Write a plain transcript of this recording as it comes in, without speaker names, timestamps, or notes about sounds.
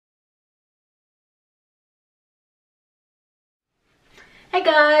Hey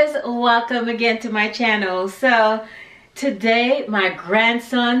guys, welcome again to my channel. So today my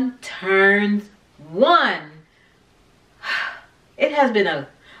grandson turns 1. It has been a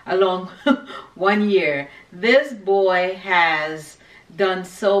long 1 year. This boy has done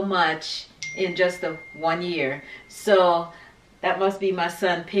so much in just the 1 year. So that must be my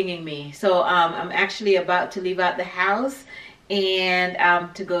son pinging me. So I'm actually about to leave out the house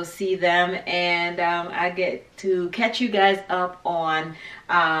and to go see them, and I get to catch you guys up on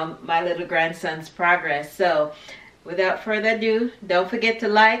my little grandson's progress. So without further ado, don't forget to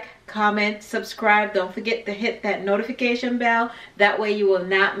like, comment, subscribe. Don't forget to hit that notification bell. That way you will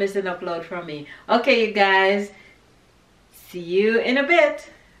not miss an upload from me. Okay, you guys, see you in a bit.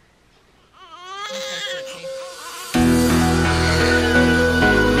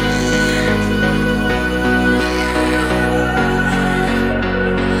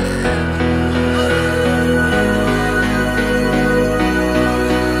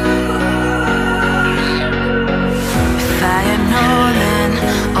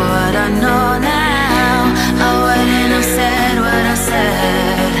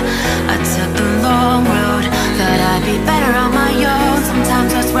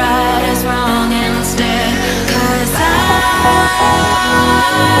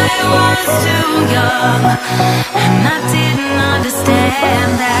 I was too young, and I didn't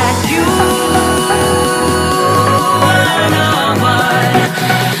understand that you were the one,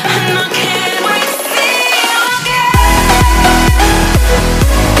 and I can't wait to see you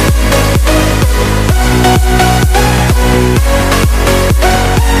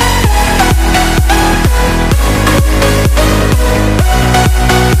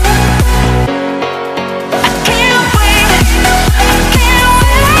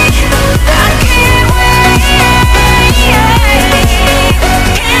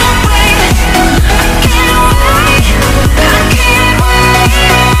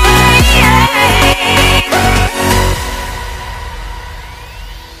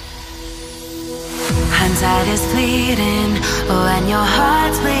hindsight is fleeting when your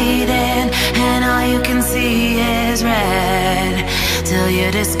heart's bleeding and all you can see is red, till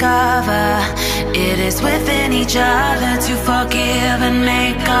you discover it is within each other to forgive and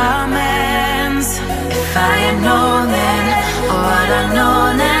make amends. If I had known then what I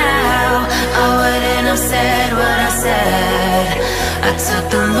know now, I wouldn't have said what I said. I took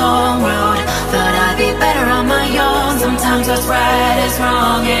the long road, thought I'd be better on my own. Sometimes what's right is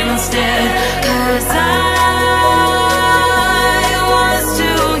wrong instead, 'cause I was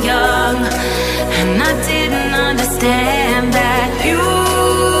too young, and I didn't understand that you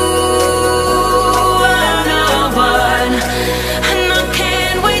were the one, and I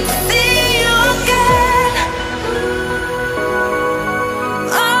can't wait to see you again.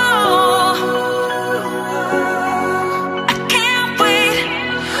 Oh, I can't wait,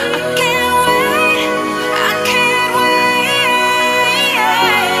 I can't wait, I can't wait,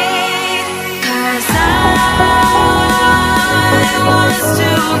 'cause I was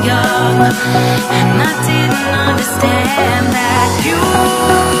too young, and I didn't understand that you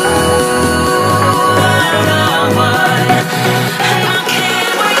were the one, and I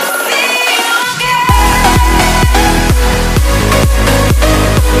can't wait to see you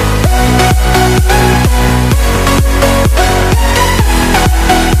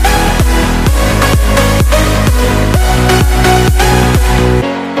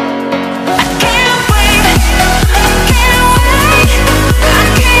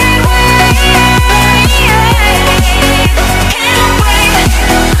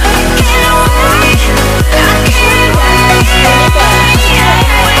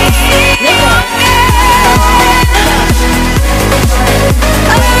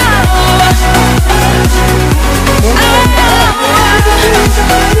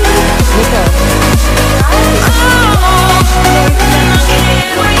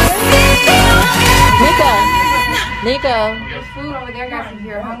Nikko. There's food over there, guys, if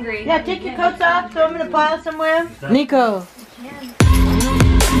you're hungry. Yeah, take your coats off, throw them in a pile somewhere. Nikko.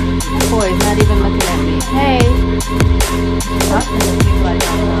 Boy's not even looking at me. Hey.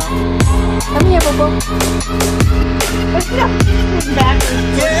 Come here, Bobo.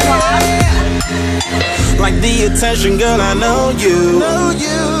 Like the attention, girl, I know you.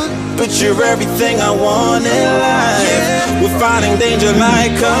 But you're everything I want in life. We're fighting danger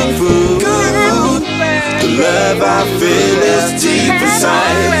like Kung Fu. The love I feel is deep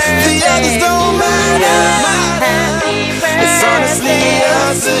inside. The others don't matter. It's honestly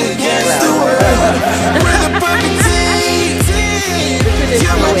us against the world. We're the perfect team.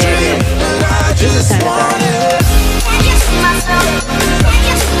 You're my dream, but I just want it. Can't you see myself? Can't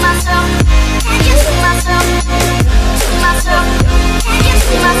you see myself? Can't you see myself? See myself? Can't you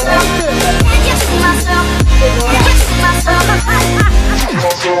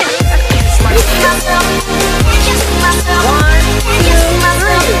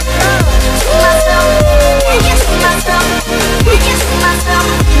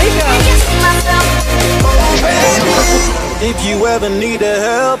ever need to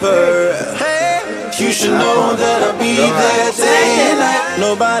help her, you should know that I'll be there day and night.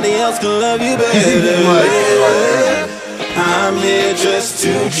 Nobody else can love you better. I'm here just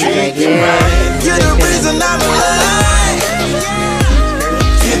to treat you right. You're the reason I'm alive.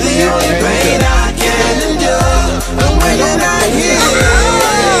 You're the only pain I can endure. And when you're not here,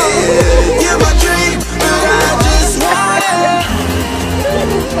 you're my dream, but I just want it.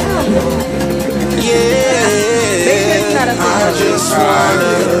 Yeah, I just want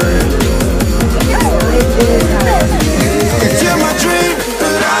it. You're my dream,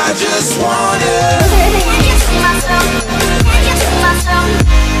 but I just want it.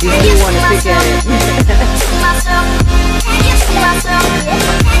 You do want to pick at it.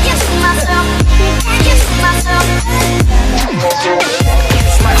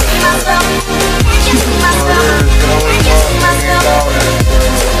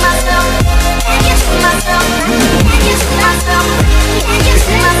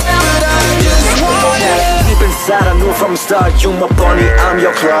 Inside I knew from the start, you my bunny, I'm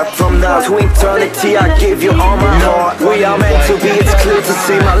your Clark. From now to eternity, I give you all my heart. We are meant to be, it's clear to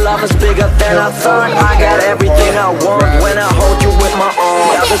see. My love is bigger than I thought. I got everything I want when I hold you with my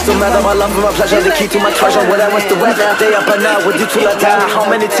arm. Yeah, this no matter my love and my pleasure, the key to my treasure. Whatever's the weather, day up and night with you till I die. How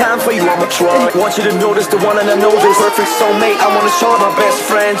many times for you I'ma try? Want you to notice the one and I know this perfect soulmate. I wanna show my best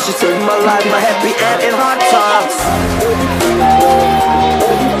friend. She saved my life, my happy end in hard times.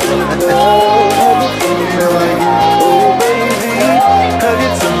 Oh baby, hug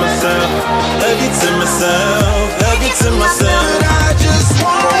it to myself, hug it to myself, hug it to myself. But I just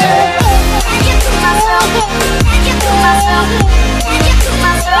want it. Hug it to myself, hug it to myself, hug it to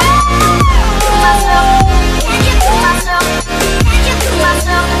myself, myself, hug it to myself, hug it to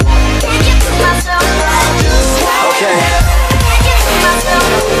myself, hug it to myself. I just want it. Hug it to myself,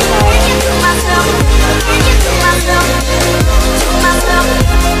 hug it to myself, hug it to myself, to myself,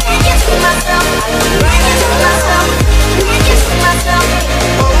 hug it to myself.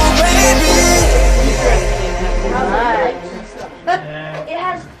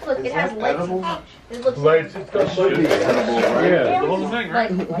 It has lights. It looks Lights, it's got lights. Yeah, the whole thing, right?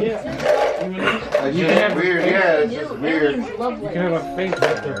 Yeah. Weird, yeah, it's just weird. You can have a face like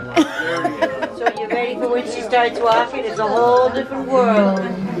that. So you ready for when she starts walking? It's a whole different world.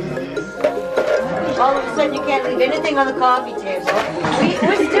 All of a sudden you can't leave anything on the coffee table.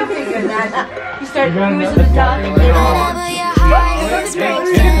 We're still figuring that. You start cruising the top and Whatever your heart is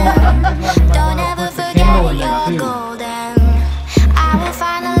breaking, don't ever forget you're golden. I will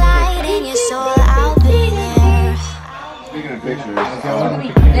find a light in your soul, I'll be there. Speaking of pictures,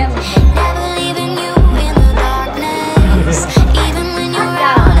 Never leaving you in the darkness, even when you're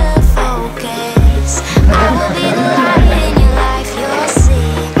out of focus. I will be the light in your life, you'll see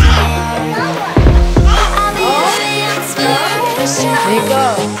it. I'll be your inspiration,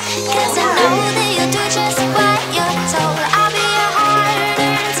 Nikko. 'cause I know that you'll do just what you're told. I'll be your heart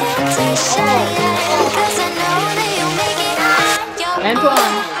and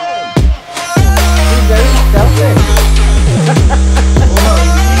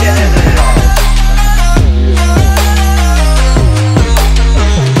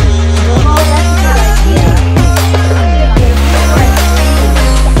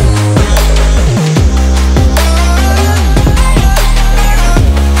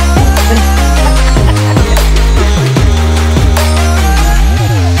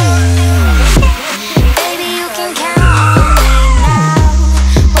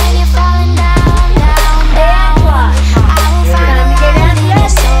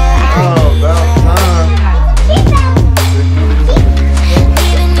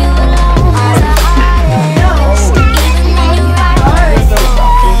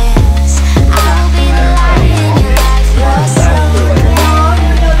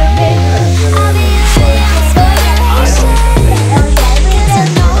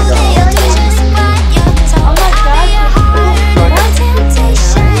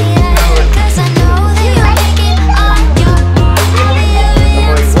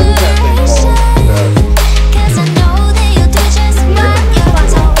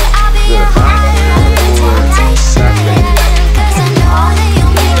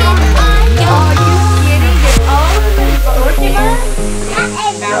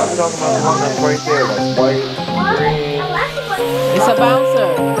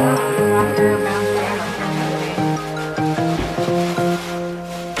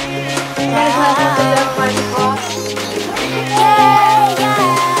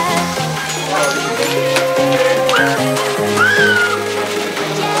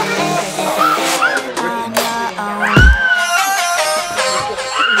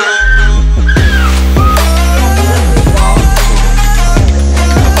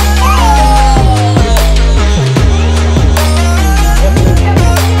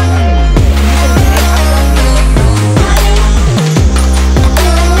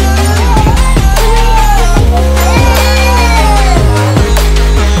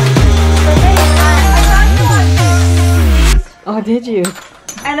Did you?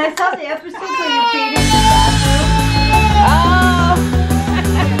 And I saw the episode where you peed in the bathroom. Oh!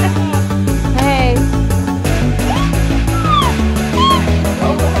 Hey.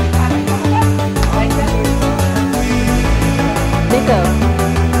 Nikko.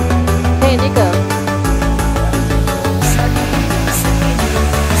 Hey, Nikko.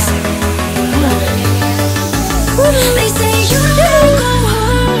 They say you don't go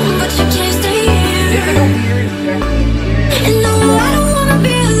home, but you can't stay here. And no, I don't wanna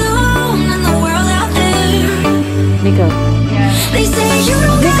be alone in the world out there. Nikko. They say you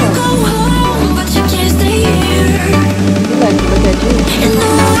don't gotta go home, but you can't stay here. You like to look at you. And no,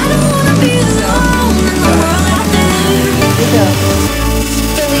 I don't wanna be alone in the world out there. Nikko.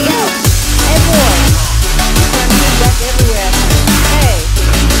 Here we go. Hey, boy. You're back everywhere. Hey.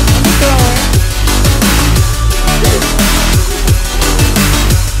 Let me throw it.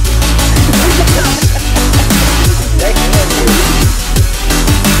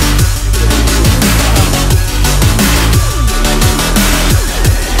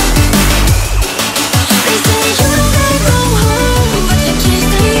 They say you don't gotta go home, but you can't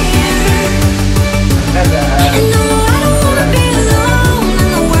stay here. And no, I don't wanna be alone in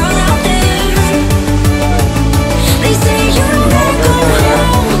the world out there. They say you don't gotta go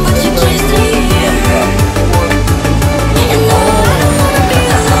home, but you can't stay here. And no, I don't wanna be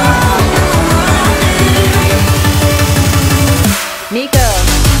alone in the world out there. Nikko.